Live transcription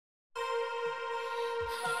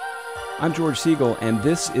I'm George Siegel, and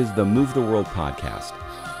this is the Move the World podcast.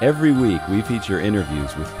 Every week, we feature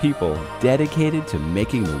interviews with people dedicated to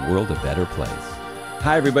making the world a better place.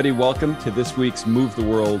 Hi, everybody. Welcome to this week's Move the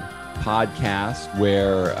World podcast,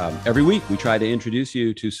 where every week we try to introduce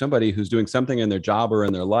you to somebody who's doing something in their job or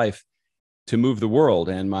in their life to move the world.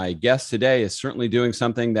 And my guest today is certainly doing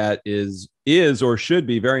something that is or should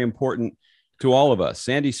be very important to all of us.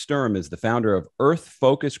 Sandi Sturm is the founder of Earth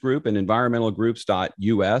Focus Group and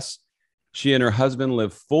environmentalgroups.us. She and her husband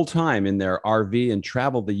live full-time in their RV and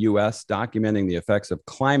travel the U.S., documenting the effects of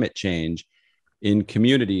climate change in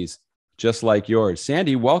communities just like yours.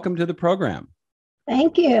 Sandi, welcome to the program.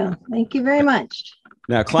 Thank you. Thank you very much.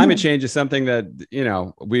 Now, climate change is something that,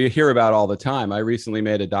 we hear about all the time. I recently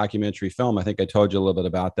made a documentary film. I think I told you a little bit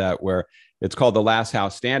about that, where it's called The Last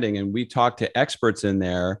House Standing. And we talked to experts in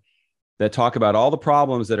there that talk about all the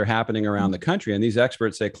problems that are happening around the country. And these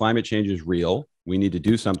experts say climate change is real. We need to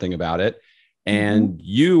do something about it. And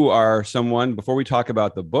you are someone, before we talk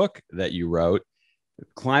about the book that you wrote,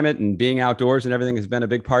 climate and being outdoors and everything has been a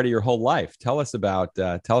big part of your whole life. Tell us about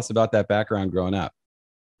that background growing up.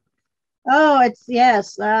 Oh,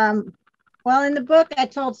 yes. Well, in the book, I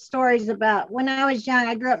told stories about when I was young.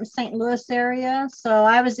 I grew up in St. Louis area. So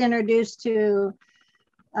I was introduced to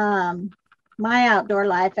my outdoor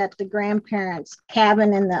life at the grandparents'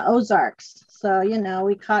 cabin in the Ozarks. So,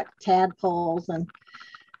 we caught tadpoles and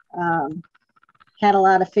had a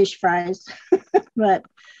lot of fish fries. But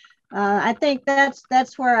I think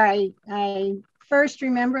that's where I first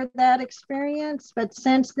remembered that experience. But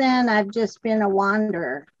since then, I've just been a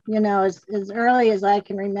wanderer. As early as I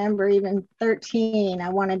can remember, even 13, I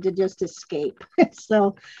wanted to just escape.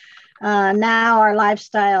 So now our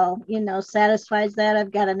lifestyle, satisfies that.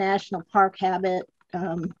 I've got a national park habit.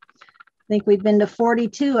 I think we've been to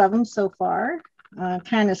 42 of them so far.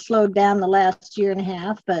 Kind of slowed down the last year and a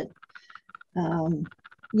half, but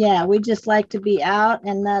we just like to be out,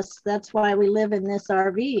 and that's why we live in this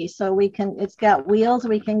RV. So it's got wheels,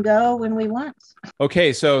 we can go when we want.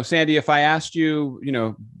 Okay, so Sandi, if I asked you,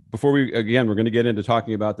 before we're going to get into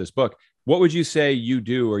talking about this book, what would you say you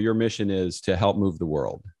do or your mission is to help move the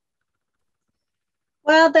world?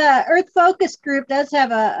 Well, the Earth Focus Group does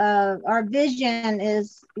have our vision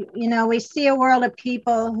is, we see a world of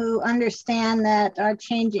people who understand that are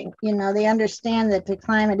changing, they understand that the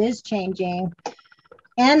climate is changing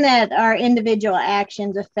and that our individual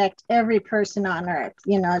actions affect every person on Earth.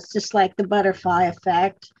 It's just like the butterfly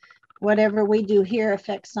effect. Whatever we do here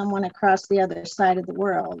affects someone across the other side of the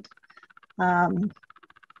world.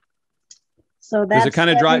 So that's does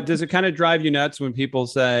it kind of drive you nuts when people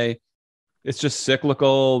say it's just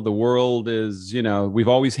cyclical? The world is, we've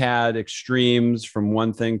always had extremes from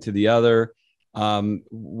one thing to the other.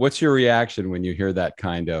 What's your reaction when you hear that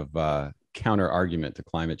kind of counter argument to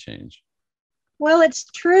climate change? Well, it's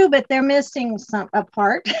true, but they're missing a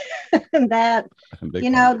part that,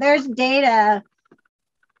 there's data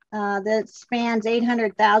that spans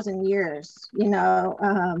 800,000 years,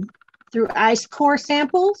 through ice core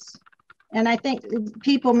samples. And I think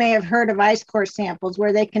people may have heard of ice core samples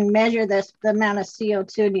where they can measure the amount of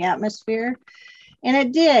CO2 in the atmosphere. And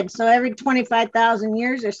it did. So every 25,000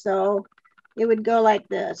 years or so, it would go like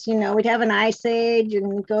this. We'd have an ice age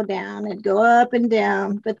and go down, it'd go up and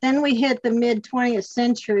down. But then we hit the mid 20th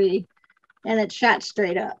century and it shot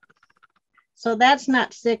straight up. So that's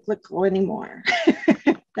not cyclical anymore.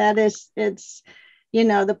 It's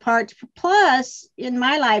the part. Plus, in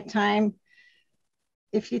my lifetime,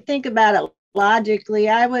 if you think about it logically,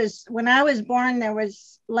 when I was born, there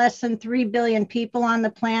was less than 3 billion people on the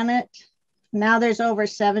planet. Now there's over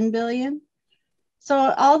 7 billion. So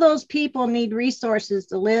all those people need resources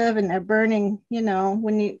to live, and they're burning,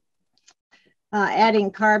 when you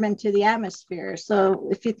adding carbon to the atmosphere. So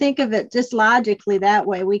if you think of it just logically that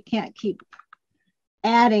way, we can't keep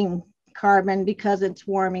adding carbon because it's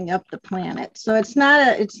warming up the planet. So it's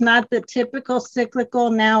not the typical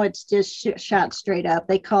cyclical. Now it's just shot straight up.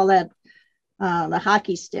 They call that the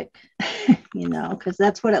hockey stick, because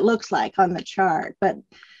that's what it looks like on the chart. But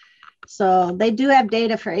so they do have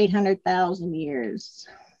data for 800,000 years.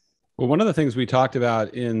 Well, one of the things we talked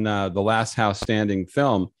about in the Last House Standing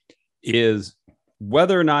film is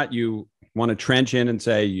whether or not you want to trench in and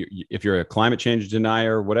say, if you're a climate change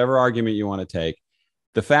denier, whatever argument you want to take,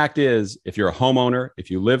 the fact is, if you're a homeowner,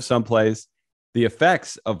 if you live someplace, the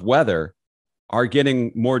effects of weather are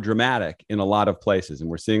getting more dramatic in a lot of places. And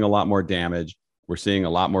we're seeing a lot more damage. We're seeing a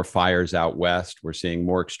lot more fires out west. We're seeing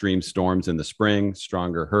more extreme storms in the spring,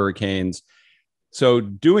 stronger hurricanes. So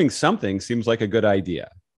doing something seems like a good idea.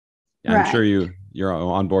 I'm sure you're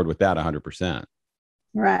on board with that 100%.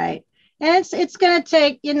 Right. And it's going to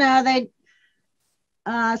take,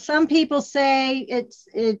 some people say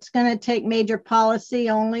it's going to take major policy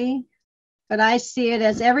only, but I see it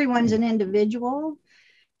as everyone's an individual.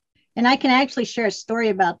 And I can actually share a story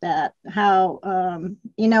about that, how,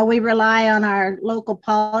 we rely on our local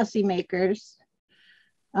policymakers,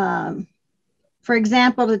 for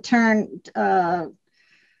example, to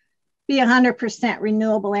be 100%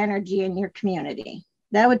 renewable energy in your community.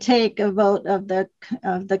 That would take a vote of the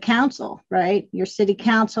council, right? Your city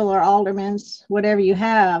council or aldermans, whatever you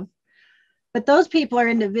have. But those people are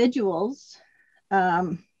individuals.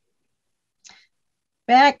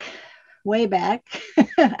 Way back,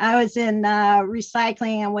 I was in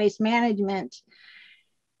recycling and waste management,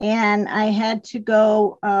 and I had to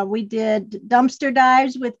go, we did dumpster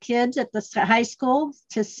dives with kids at the high school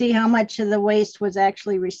to see how much of the waste was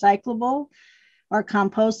actually recyclable or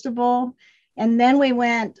compostable. And then we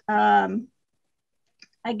went, I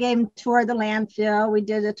gave them a tour of the landfill. We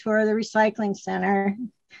did a tour of the recycling center.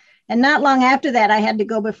 And not long after that, I had to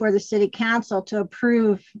go before the city council to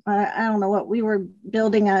approve, I don't know what, we were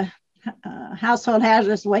building a household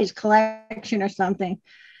hazardous waste collection or something.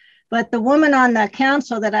 But the woman on the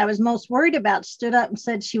council that I was most worried about stood up and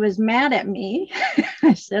said she was mad at me.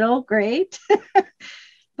 I said, oh, great.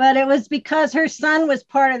 But it was because her son was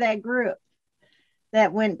part of that group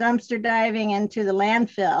that went dumpster diving into the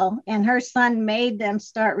landfill, and her son made them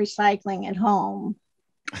start recycling at home.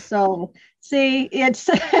 So see, it's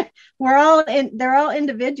they're all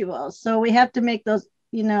individuals. So we have to make those,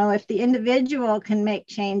 if the individual can make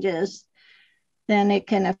changes, then it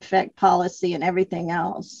can affect policy and everything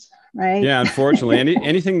else, right? Yeah, unfortunately,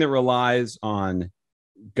 anything that relies on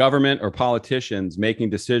government or politicians making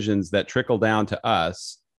decisions that trickle down to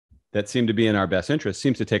us that seem to be in our best interest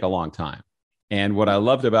seems to take a long time. And what I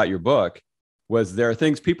loved about your book was there are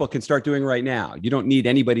things people can start doing right now. You don't need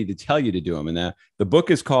anybody to tell you to do them. And the book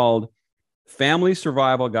is called Family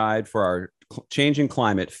Survival Guide for Our Changing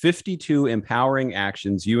Climate, 52 Empowering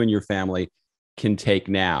Actions You and Your Family Can Take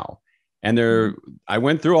Now. And I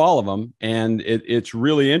went through all of them, and it's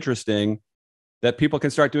really interesting that people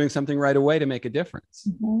can start doing something right away to make a difference.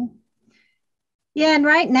 Mm-hmm. Yeah, and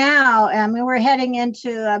right now, we're heading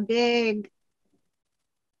into a big,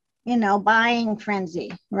 buying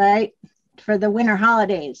frenzy, right, for the winter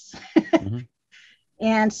holidays. Mm-hmm.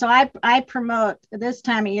 And so I promote this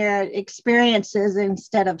time of year experiences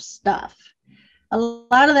instead of stuff. A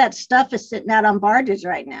lot of that stuff is sitting out on barges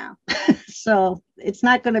right now. So it's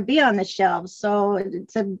not going to be on the shelves. So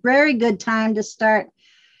it's a very good time to start.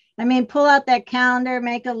 Pull out that calendar,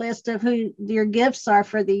 make a list of who your gifts are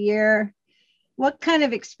for the year. What kind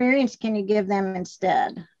of experience can you give them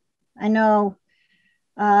instead? I know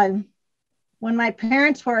when my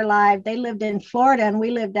parents were alive, they lived in Florida and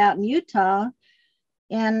we lived out in Utah.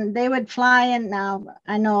 And they would fly in. Now,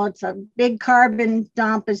 I know it's a big carbon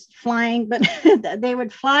dump is flying, but they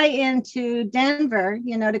would fly into Denver,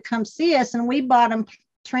 to come see us. And we bought them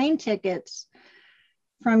train tickets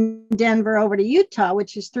from Denver over to Utah,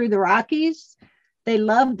 which is through the Rockies. They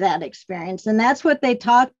loved that experience. And that's what they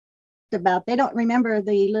talked about. They don't remember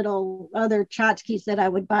the little other tchotchkes that I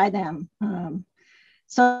would buy them.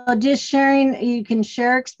 So just sharing, you can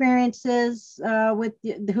share experiences with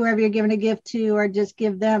whoever you're giving a gift to, or just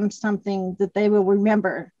give them something that they will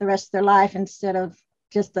remember the rest of their life instead of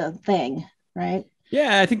just a thing, right?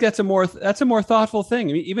 Yeah, I think that's a more thoughtful thing.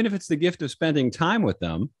 Even if it's the gift of spending time with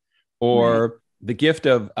them, or right, the gift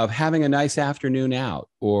of having a nice afternoon out,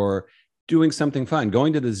 or doing something fun,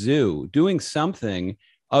 going to the zoo, doing something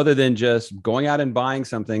other than just going out and buying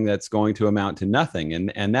something that's going to amount to nothing.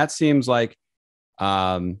 And that seems like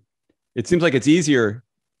it's easier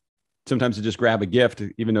sometimes to just grab a gift,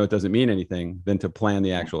 even though it doesn't mean anything, than to plan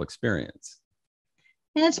the actual experience.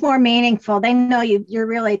 And it's more meaningful. They know you're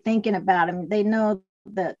really thinking about them. They know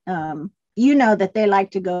that, that they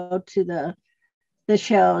like to go to the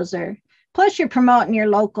shows, or plus you're promoting your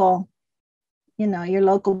local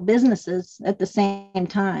businesses at the same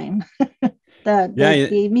time.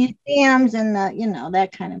 the museums and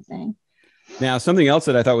that kind of thing. Now, something else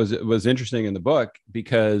that I thought was interesting in the book,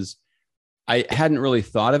 because I hadn't really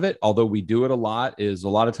thought of it, although we do it a lot, is a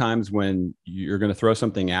lot of times when you're going to throw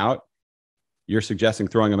something out, you're suggesting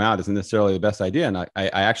throwing them out isn't necessarily the best idea. And I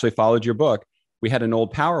actually followed your book. We had an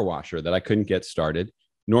old power washer that I couldn't get started.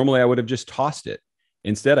 Normally, I would have just tossed it.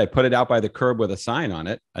 Instead, I put it out by the curb with a sign on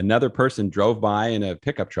it. Another person drove by in a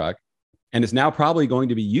pickup truck and is now probably going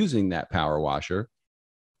to be using that power washer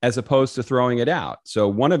as opposed to throwing it out. So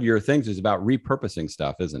one of your things is about repurposing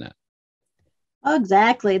stuff, isn't it? Oh,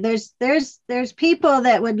 exactly. There's people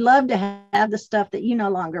that would love to have the stuff that you no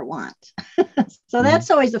longer want. So Mhm. that's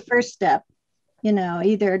always the first step,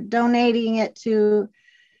 either donating it to,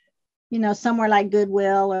 somewhere like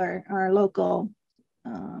Goodwill or our local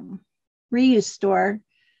um, reuse store.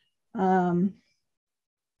 Um,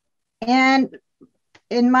 and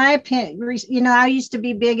in my opinion, I used to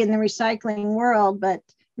be big in the recycling world, but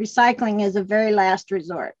recycling is a very last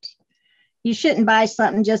resort. You shouldn't buy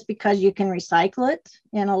something just because you can recycle it.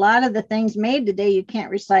 And a lot of the things made today, you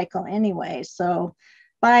can't recycle anyway. So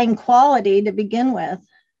buying quality to begin with,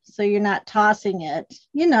 so you're not tossing it.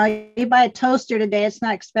 You buy a toaster today, it's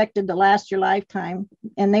not expected to last your lifetime,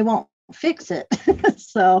 and they won't fix it.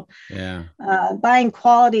 So Yeah. buying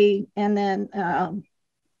quality and then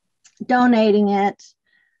donating it.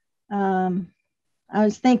 I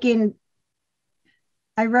was thinking,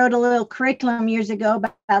 I wrote a little curriculum years ago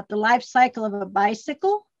about the life cycle of a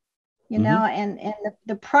bicycle, Mm-hmm. and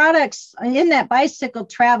the products in that bicycle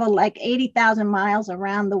travel like 80,000 miles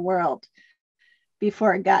around the world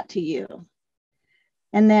before it got to you.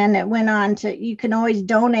 And then it went on to, you can always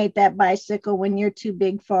donate that bicycle when you're too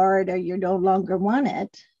big for it or you no longer want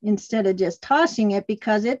it, instead of just tossing it,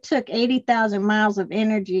 because it took 80,000 miles of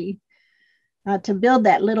energy to build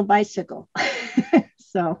that little bicycle.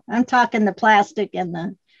 So I'm talking the plastic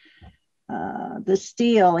and the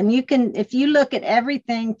steel. And you can, if you look at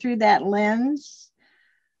everything through that lens,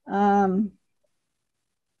 um,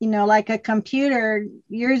 like a computer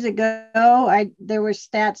years ago, there were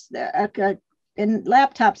stats that, and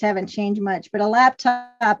laptops haven't changed much, but a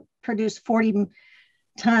laptop produced 40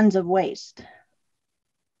 tons of waste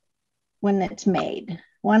when it's made,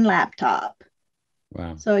 one laptop.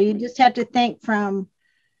 Wow. So you just have to think from,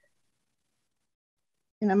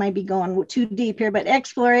 I might be going too deep here, but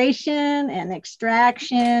exploration and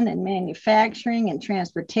extraction and manufacturing and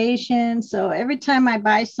transportation. So every time I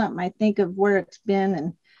buy something, I think of where it's been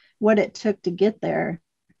and what it took to get there.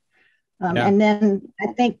 Yeah. And then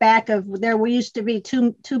I think back of we used to be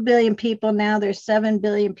 2 billion people. Now there's 7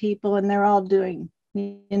 billion people, and they're all doing,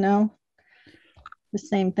 the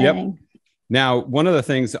same thing. Yep. Now, one of the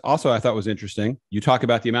things also I thought was interesting, you talk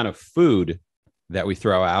about the amount of food that we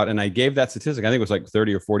throw out. And I gave that statistic. I think it was like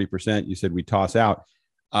 30 or 40%. You said we toss out.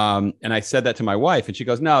 And I said that to my wife, and she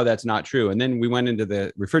goes, no, that's not true. And then we went into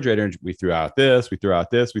the refrigerator and we threw out this, we threw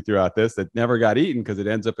out this, we threw out this that never got eaten because it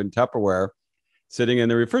ends up in Tupperware sitting in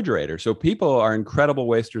the refrigerator. So people are incredible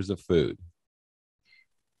wasters of food.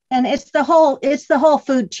 And it's the whole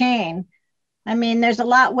food chain. I mean, there's a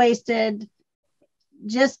lot wasted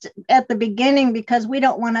just at the beginning because we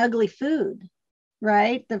don't want ugly food,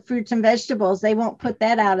 right? The fruits and vegetables, they won't put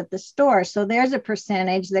that out at the store. So there's a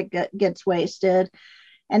percentage that gets wasted.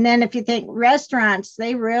 And then if you think restaurants,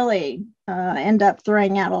 they really end up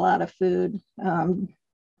throwing out a lot of food.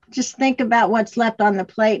 Just think about what's left on the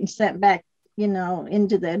plate and sent back,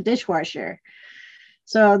 into the dishwasher.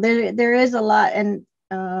 So there is a lot. And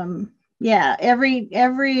yeah,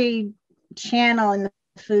 every channel in the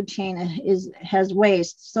food chain has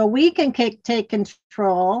waste. So we can take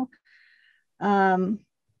control. I'd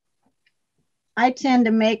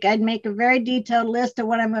make a very detailed list of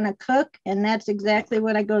what I'm going to cook, and that's exactly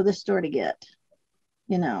what I go to the store to get.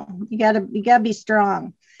 You gotta be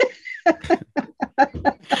strong.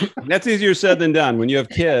 That's easier said than done. When you have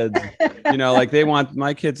kids, like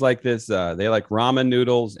my kids like this. They like ramen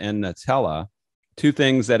noodles and Nutella, two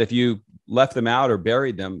things that if you left them out or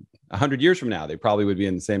buried them 100 years from now, they probably would be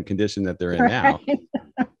in the same condition that they're in now.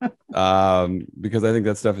 Because I think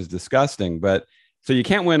that stuff is disgusting. But so you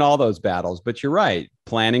can't win all those battles, but you're right.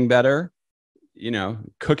 Planning better,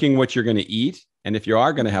 cooking what you're going to eat. And if you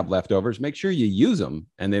are going to have leftovers, make sure you use them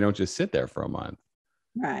and they don't just sit there for a month.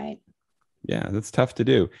 Right. Yeah, that's tough to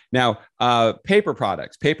do. Now, paper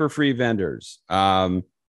products, paper-free vendors. You're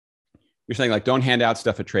saying like don't hand out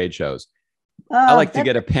stuff at trade shows. I like to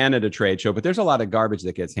get a pen at a trade show, but there's a lot of garbage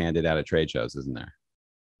that gets handed out at trade shows, isn't there?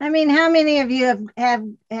 I mean, how many of you have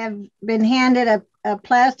been handed a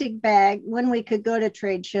plastic bag when we could go to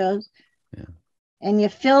trade shows? Yeah. And you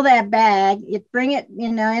fill that bag, you bring it,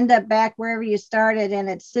 end up back wherever you started, and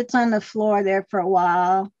it sits on the floor there for a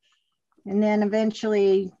while. And then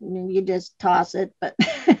eventually you just toss it. But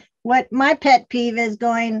what my pet peeve is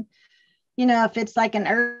going, if it's like an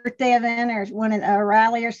Earth Day event or a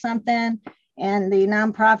rally or something, and the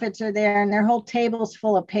nonprofits are there and their whole table's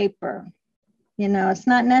full of paper. It's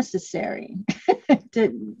not necessary.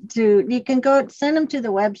 You can go send them to the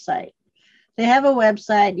website. They have a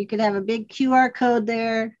website. You could have a big QR code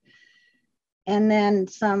there, and then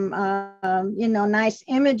some, nice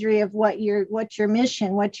imagery of what your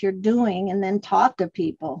mission, what you're doing, and then talk to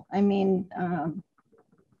people. I mean,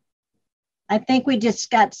 I think we just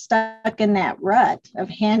got stuck in that rut of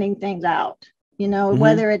handing things out,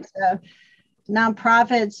 whether it's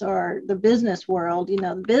nonprofits or the business world.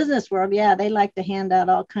 The business world, yeah, they like to hand out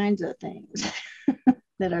all kinds of things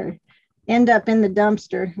that end up in the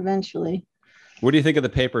dumpster eventually. What do you think of the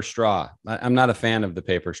paper straw? I'm not a fan of the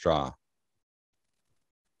paper straw.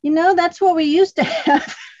 That's what we used to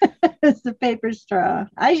have. It's the paper straw.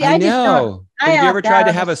 I know. Just don't. Have you ever tried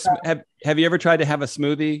to have have you ever tried to have a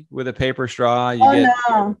smoothie with a paper straw?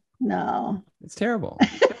 No. It's terrible.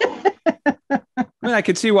 I mean, I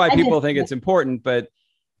could see why people think it's important, but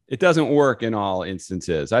it doesn't work in all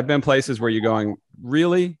instances. I've been places where you're going,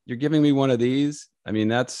 really? You're giving me one of these? I mean,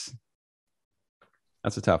 that's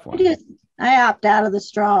a tough one. I opt out of the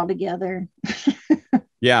straw altogether.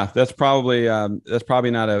 Yeah, that's probably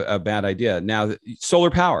not a bad idea. Now,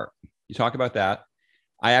 solar power, you talk about that.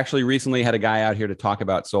 I actually recently had a guy out here to talk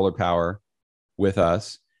about solar power with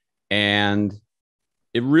us. And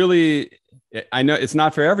it really, I know it's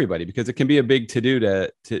not for everybody because it can be a big to-do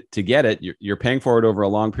to get it. You're paying for it over a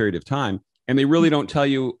long period of time. And they really don't tell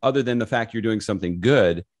you, other than the fact you're doing something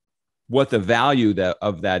good, what the value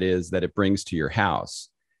of that is that it brings to your house.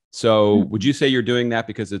 So would you say you're doing that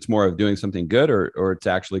because it's more of doing something good, or it's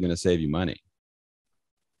actually going to save you money?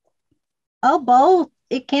 Oh, both.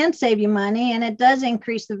 It can save you money, and it does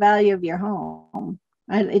increase the value of your home.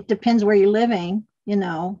 It depends where you're living,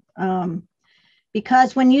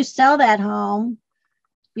 because when you sell that home,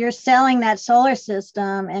 you're selling that solar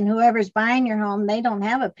system, and whoever's buying your home, they don't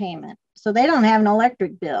have a payment. So they don't have an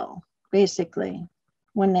electric bill, basically,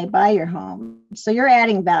 when they buy your home. So you're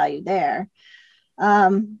adding value there.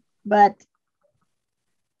 But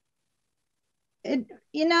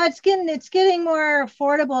it's getting more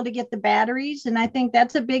affordable to get the batteries. And I think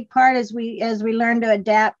that's a big part as we learn to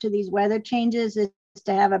adapt to these weather changes, is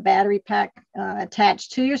to have a battery pack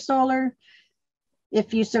attached to your solar.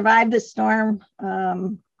 If you survive the storm,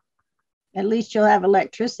 at least you'll have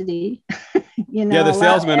electricity. Yeah, the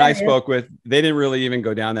salesman I spoke with, they didn't really even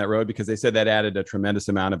go down that road because they said that added a tremendous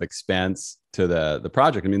amount of expense to the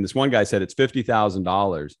project. I mean, this one guy said it's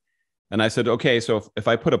 $50,000. And I said, okay, so if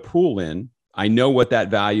I put a pool in, I know what that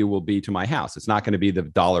value will be to my house. It's not going to be the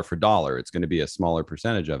dollar for dollar. It's going to be a smaller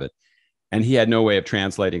percentage of it. And he had no way of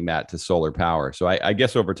translating that to solar power. So I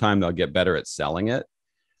guess over time, they'll get better at selling it.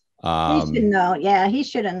 He should know. Yeah, he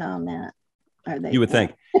should have known that. You would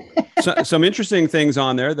think. Some interesting things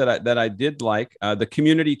on there that I did like. The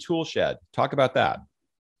community tool shed. Talk about that.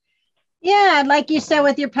 Yeah, like you said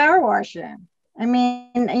with your power washer. I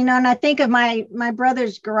mean, and I think of my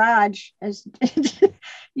brother's garage as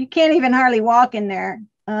you can't even hardly walk in there.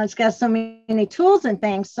 It's got so many tools and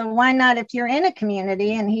things. So why not, if you're in a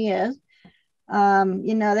community, and he is,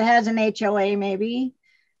 that has an HOA, maybe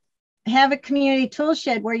have a community tool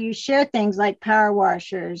shed where you share things like power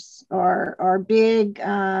washers or big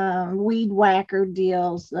weed whacker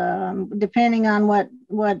deals, depending on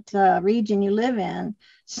what region you live in,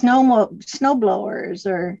 snow blowers,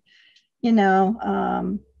 or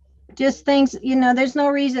just things. There's no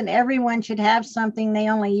reason everyone should have something they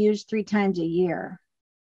only use 3 times a year.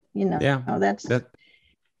 Yeah,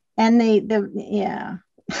 and yeah.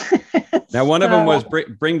 Now, one of them was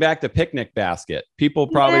bring back the picnic basket. People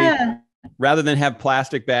probably, rather than have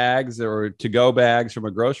plastic bags or to-go bags from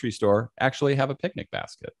a grocery store, actually have a picnic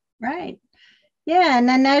basket. Right. Yeah. And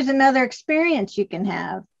then there's another experience you can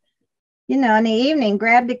have, in the evening,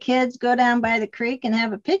 grab the kids, go down by the creek and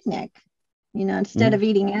have a picnic, instead of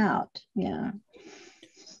eating out. Yeah.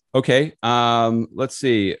 Okay. Let's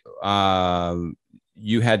see.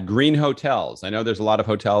 You had green hotels. I know there's a lot of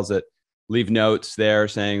hotels that leave notes there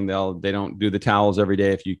saying they don't do the towels every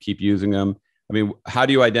day if you keep using them. I mean, how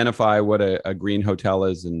do you identify what a green hotel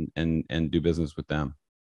is and do business with them?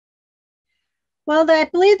 Well, I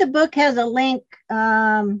believe the book has a link.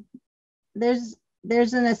 There's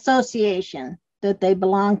an association that they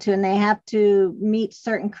belong to, and they have to meet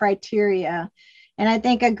certain criteria. And I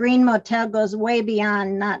think a green motel goes way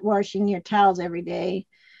beyond not washing your towels every day.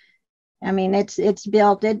 I mean, it's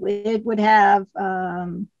built. It would have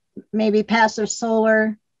maybe passive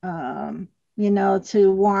solar,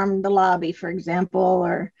 to warm the lobby, for example,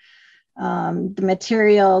 or the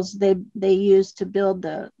materials they use to build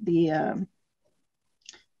the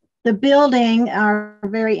building are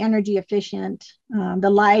very energy efficient. The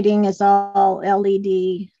lighting is all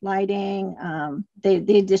LED lighting.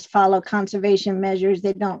 They just follow conservation measures.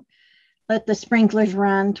 They don't let the sprinklers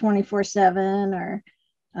run 24/7, or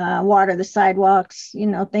water the sidewalks,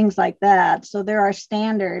 things like that. So there are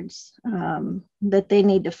standards that they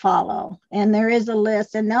need to follow. And there is a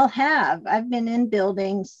list, and I've been in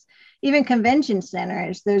buildings, even convention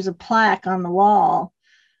centers, there's a plaque on the wall.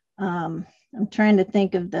 I'm trying to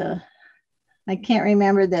think of I can't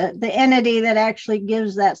remember the entity that actually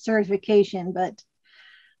gives that certification, but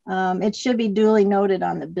it should be duly noted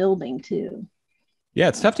on the building too. Yeah,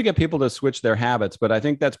 it's tough to get people to switch their habits, but I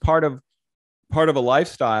think that's part of a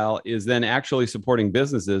lifestyle is then actually supporting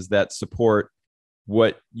businesses that support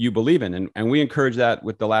what you believe in. And we encourage that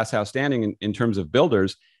with the Last House Standing in terms of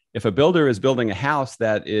builders. If a builder is building a house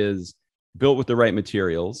that is built with the right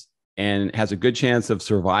materials and has a good chance of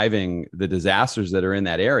surviving the disasters that are in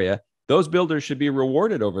that area, those builders should be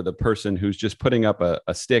rewarded over the person who's just putting up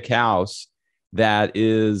a stick house that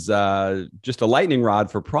is just a lightning rod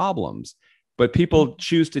for problems. But people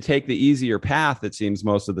choose to take the easier path, it seems,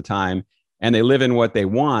 most of the time, and they live in what they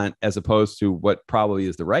want as opposed to what probably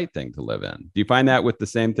is the right thing to live in. Do you find that with the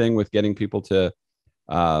same thing with getting people to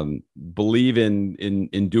believe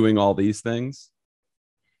in doing all these things?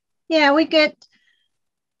 Yeah,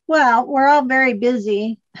 we're all very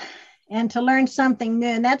busy, and to learn something new.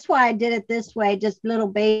 And that's why I did it this way, just little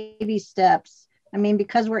baby steps. I mean,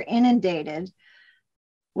 because we're inundated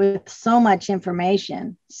with so much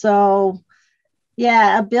information. So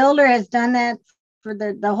yeah, a builder has done that for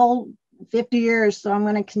the whole 50 years. So I'm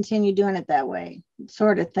going to continue doing it that way,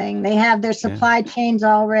 sort of thing. They have their supply chains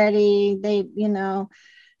already.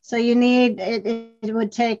 So it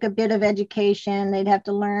would take a bit of education. They'd have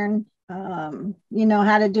to learn,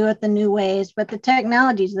 how to do it the new ways, but the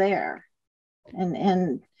technology's there.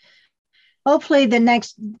 And hopefully the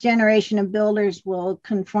next generation of builders will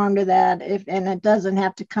conform to that and it doesn't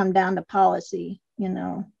have to come down to policy,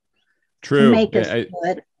 True. To make us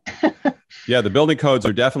good. Yeah, the building codes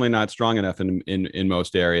are definitely not strong enough in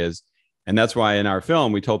most areas. And that's why in our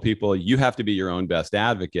film, we told people you have to be your own best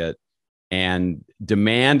advocate and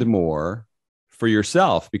demand more for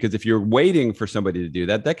yourself. Because if you're waiting for somebody to do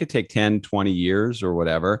that, that could take 10, 20 years or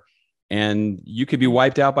whatever. And you could be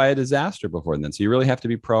wiped out by a disaster before then. So you really have to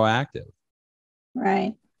be proactive.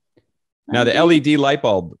 Right. Now, the LED light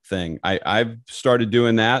bulb thing, I've started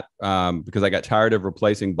doing that because I got tired of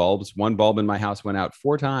replacing bulbs. One bulb in my house went out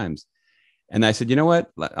 4 times. And I said, you know what?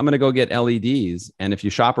 I'm going to go get LEDs. And if you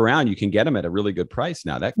shop around, you can get them at a really good price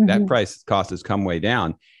now. That price cost has come way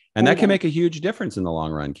down. And that can make a huge difference in the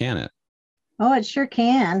long run, can it? Oh, it sure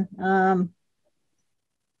can. An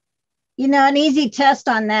easy test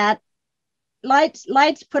on that.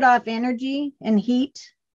 Lights put off energy and heat.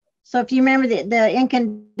 So if you remember the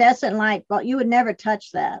incandescent light bulb, you would never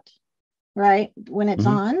touch that, right? When it's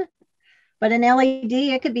on. But an LED,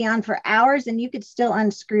 it could be on for hours and you could still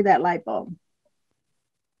unscrew that light bulb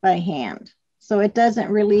by hand. So it doesn't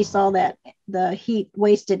release all the heat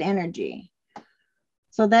wasted energy.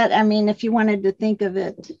 So if you wanted to think of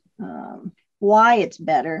it, why it's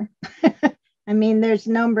better, there's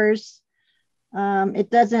numbers. It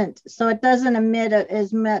doesn't emit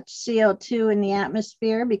as much CO2 in the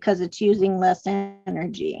atmosphere because it's using less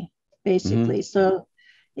energy, basically. So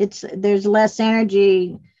there's less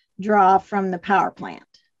energy draw from the power plant.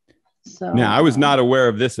 So now, I was not aware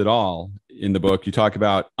of this at all in the book. You talk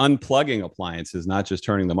about unplugging appliances, not just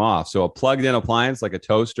turning them off. So a plugged in appliance like a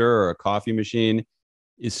toaster or a coffee machine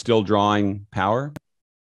is still drawing power?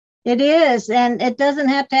 It is, and it doesn't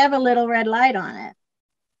have to have a little red light on it.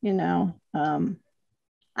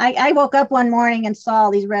 I woke up one morning and saw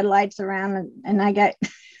all these red lights around, and I got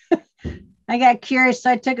I got curious,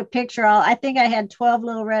 so I took a picture. I think I had 12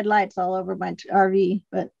 little red lights all over my RV,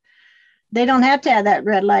 but they don't have to have that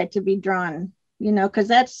red light to be drawn, because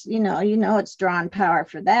that's, it's drawing power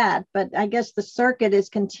for that. But I guess the circuit is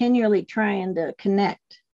continually trying to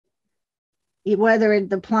connect, whether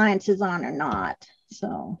the appliance is on or not.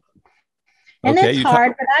 So, and it's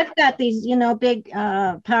hard, but I've got these, big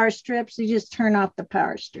power strips. You just turn off the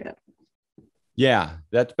power strip. Yeah,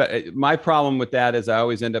 that's my problem with that is I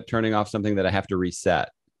always end up turning off something that I have to reset.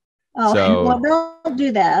 Oh, so, well, don't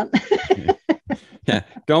do that. Yeah,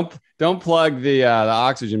 don't plug the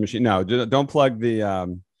oxygen machine. No, don't plug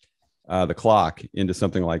the clock into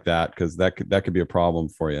something like that, because that could be a problem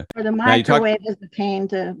for you. Or the microwave is a pain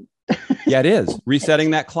to. Yeah, it is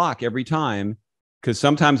resetting that clock every time, because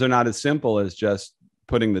sometimes they're not as simple as just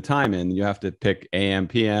putting the time in. You have to pick AM,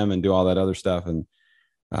 PM, and do all that other stuff. And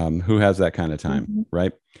who has that kind of time,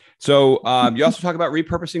 right? So you also talk about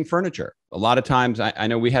repurposing furniture. A lot of times, I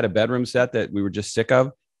know we had a bedroom set that we were just sick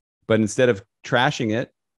of, but instead of trashing it,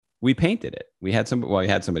 we painted it. We had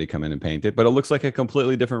somebody come in and paint it, but it looks like a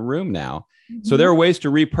completely different room now. So there are ways to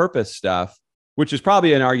repurpose stuff, which is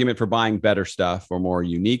probably an argument for buying better stuff or more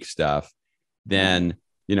unique stuff than,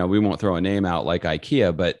 we won't throw a name out like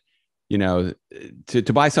IKEA, but,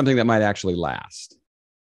 to buy something that might actually last.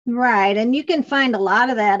 Right. And you can find a lot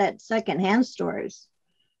of that at secondhand stores.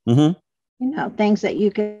 Things that you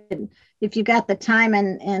could, if you got the time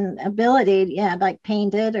and ability, like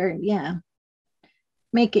paint it or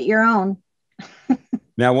make it your own.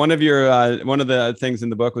 Now, one of the things in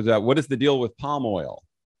the book was about what is the deal with palm oil?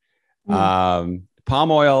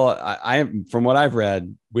 Palm oil, I from what I've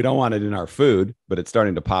read, we don't want it in our food, but it's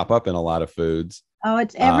starting to pop up in a lot of foods. Oh,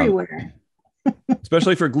 it's everywhere.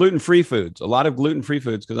 Especially for gluten-free foods. A lot of gluten-free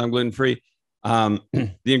foods, because I'm gluten-free.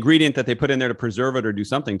 The ingredient that they put in there to preserve it or do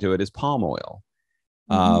something to it is palm oil.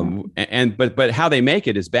 But how they make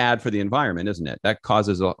it is bad for the environment, isn't it? That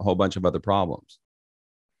causes a whole bunch of other problems.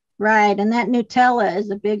 Right. And that Nutella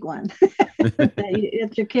is a big one.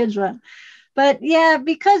 It's your kids' one. But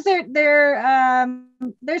because they're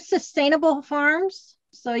sustainable farms.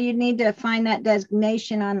 So you need to find that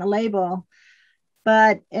designation on the label.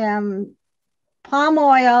 But palm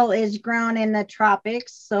oil is grown in the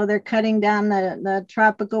tropics. So they're cutting down the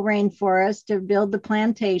tropical rainforest to build the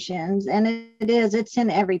plantations. And it's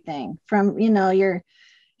in everything from, your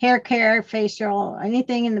hair care, facial,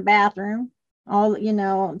 anything in the bathroom. All,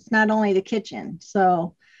 it's not only the kitchen.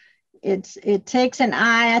 So it takes an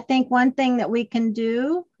eye. I think one thing that we can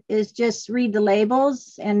do is just read the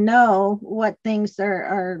labels and know what things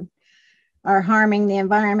are harming the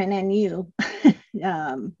environment and you.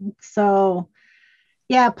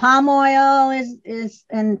 Palm oil is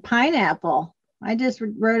and pineapple. I just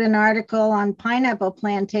wrote an article on pineapple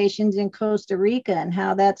plantations in Costa Rica and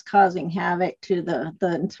how that's causing havoc to the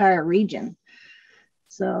entire region.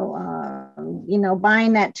 So,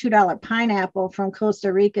 buying that $2 pineapple from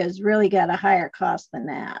Costa Rica has really got a higher cost than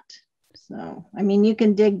that. So, you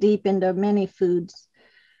can dig deep into many foods,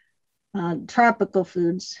 tropical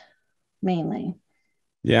foods mainly.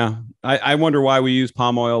 Yeah. I wonder why we use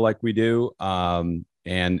palm oil like we do. And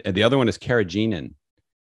the other one is carrageenan.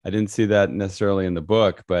 I didn't see that necessarily in the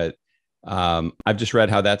book, but I've just read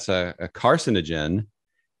how that's a carcinogen,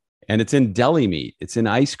 and it's in deli meat. It's in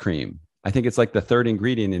ice cream. I think it's like the third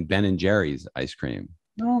ingredient in Ben and Jerry's ice cream.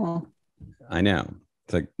 Oh, I know.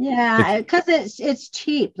 It's like, because it's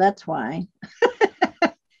cheap. That's why.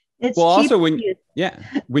 It's well, cheap. Also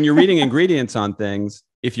when you're reading ingredients on things,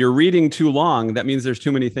 if you're reading too long, that means there's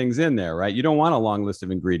too many things in there, right? You don't want a long list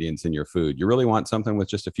of ingredients in your food. You really want something with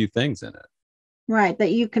just a few things in it. Right.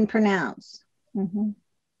 That you can pronounce.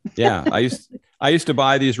 Yeah. I used to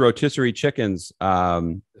buy these rotisserie chickens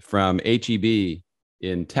from HEB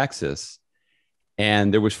in Texas,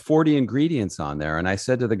 and there was 40 ingredients on there. And I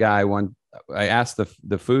said to the guy I asked the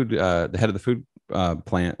head of the food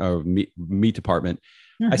plant or meat department,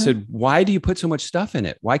 I said, why do you put so much stuff in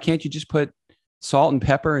it? Why can't you just put salt and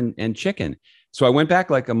pepper and chicken? So I went back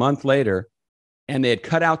like a month later, and they had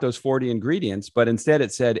cut out those 40 ingredients, but instead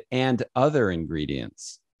it said, and other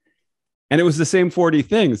ingredients. And it was the same 40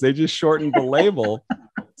 things. They just shortened the label.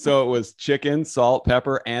 So it was chicken, salt,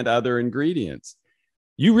 pepper, and other ingredients.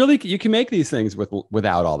 You can make these things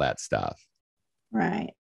without all that stuff.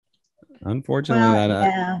 Right.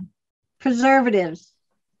 Unfortunately, preservatives.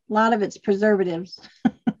 A lot of it's preservatives.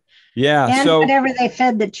 Yeah. And so whatever they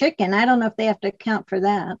fed the chicken, I don't know if they have to account for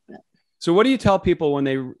that. But. So what do you tell people when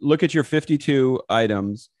they look at your 52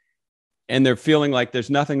 items and they're feeling like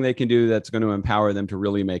there's nothing they can do that's going to empower them to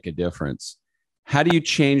really make a difference? How do you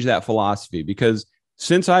change that philosophy? Because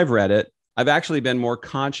since I've read it, I've actually been more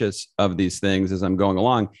conscious of these things as I'm going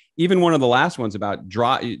along. Even one of the last ones about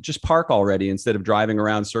just park already instead of driving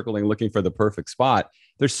around circling, looking for the perfect spot.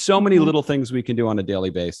 There's so many little things we can do on a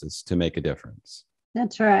daily basis to make a difference.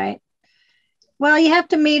 That's right. Well, you have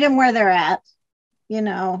to meet them where they're at. You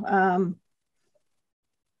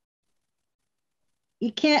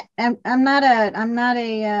can't. I'm not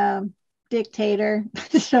a dictator.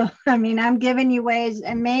 So I'm giving you ways,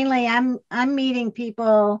 and mainly I'm meeting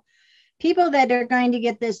people that are going to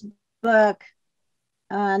get this book.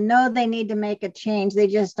 Know they need to make a change. They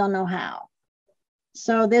just don't know how.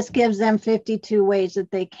 So this gives them 52 ways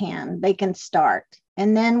that they can start.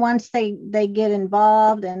 And then once they get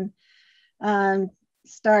involved and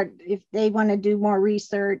start, if they want to do more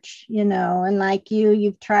research, and like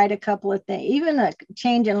you've tried a couple of things, even a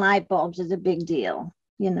change in light bulbs is a big deal,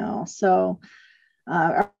 so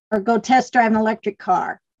or go test drive an electric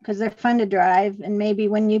car because they're fun to drive. And maybe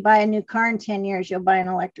when you buy a new car in 10 years, you'll buy an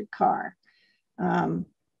electric car. I'm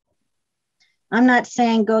not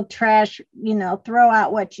saying go trash, throw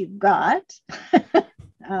out what you've got.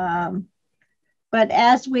 But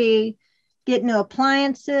as we get new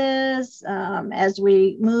appliances as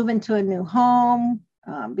we move into a new home,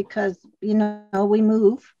 because, we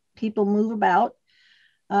move, people move about.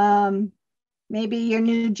 Maybe your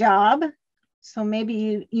new job. So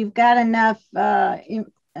maybe you've got enough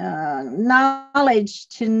knowledge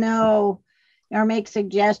to know or make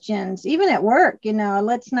suggestions, even at work.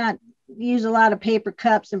 Let's not use a lot of paper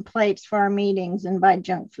cups and plates for our meetings and buy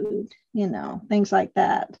junk food, things like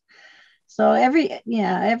that. So every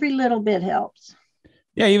little bit helps.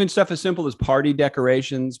 Yeah, even stuff as simple as party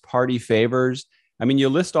decorations, party favors. I mean, you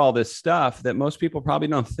list all this stuff that most people probably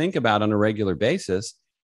don't think about on a regular basis,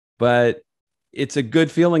 but it's a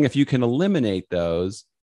good feeling if you can eliminate those,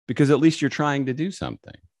 because at least you're trying to do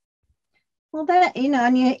something. Well, that,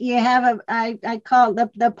 and you have I call it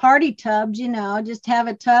the party tubs, just have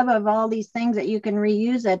a tub of all these things that you can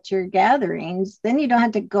reuse at your gatherings. Then you don't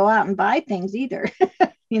have to go out and buy things either,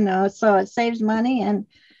 so it saves money and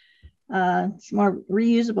it's more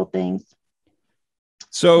reusable things.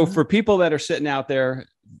 So for people that are sitting out there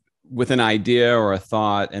with an idea or a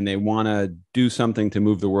thought and they want to do something to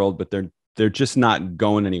move the world, but they're just not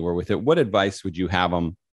going anywhere with it, what advice would you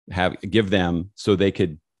give them so they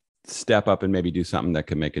could step up and maybe do something that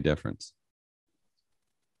could make a difference?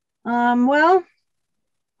 Well,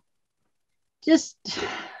 just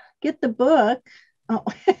get the book. Oh,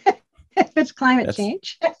 if it's climate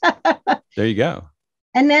change. There you go.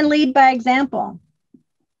 And then lead by example.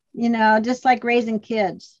 Just like raising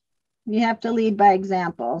kids, you have to lead by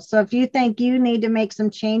example. So if you think you need to make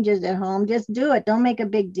some changes at home, just do it. Don't make a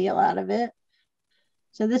big deal out of it.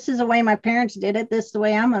 So this is the way my parents did it. This is the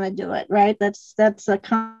way I'm going to do it, right? That's a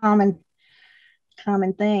common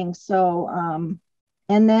thing. So,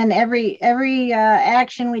 and then every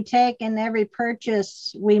action we take and every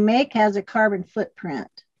purchase we make has a carbon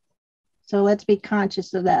footprint. So let's be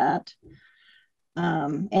conscious of that.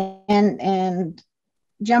 And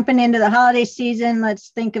jumping into the holiday season, let's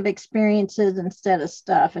think of experiences instead of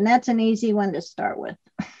stuff. And that's an easy one to start with.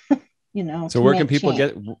 So where can people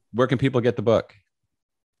get the book?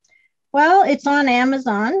 Well, it's on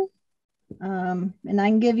Amazon, and I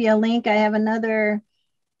can give you a link. I have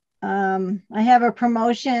I have a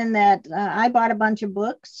promotion that I bought a bunch of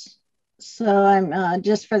books. So I'm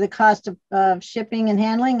just for the cost of shipping and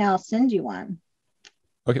handling, I'll send you one.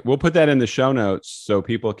 Okay, we'll put that in the show notes so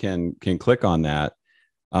people can click on that.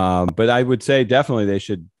 But I would say definitely they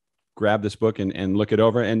should grab this book and look it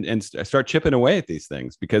over and start chipping away at these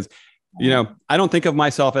things, because I don't think of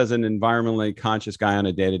myself as an environmentally conscious guy on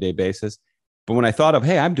a day-to-day basis. But when I thought of,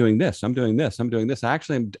 hey, I'm doing this, I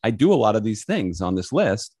do a lot of these things on this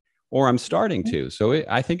list, or I'm starting to. So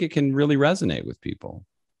I think it can really resonate with people.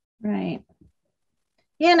 Right.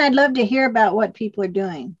 Yeah, and I'd love to hear about what people are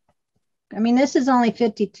doing. I mean, this is only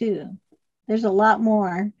 52. There's a lot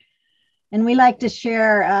more. And we like to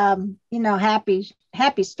share,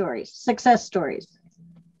 happy stories, success stories.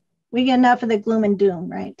 We get enough of the gloom and doom,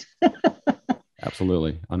 right?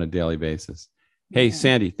 Absolutely, on a daily basis. Hey, yeah.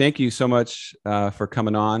 Sandi, thank you so much for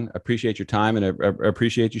coming on. I appreciate your time, and I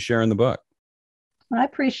appreciate you sharing the book. I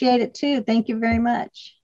appreciate it too. Thank you very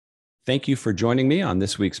much. Thank you for joining me on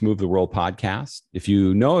this week's Move the World podcast. If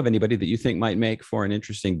you know of anybody that you think might make for an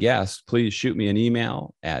interesting guest, please shoot me an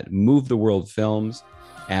email at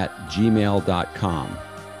movetheworldfilms@gmail.com.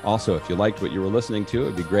 Also, if you liked what you were listening to,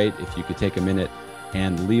 it'd be great if you could take a minute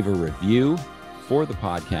and leave a review for the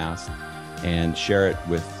podcast and share it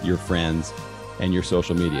with your friends and your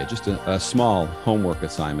social media. Just a small homework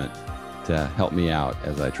assignment to help me out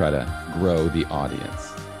as I try to grow the audience.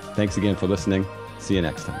 Thanks again for listening. See you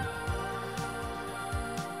next time.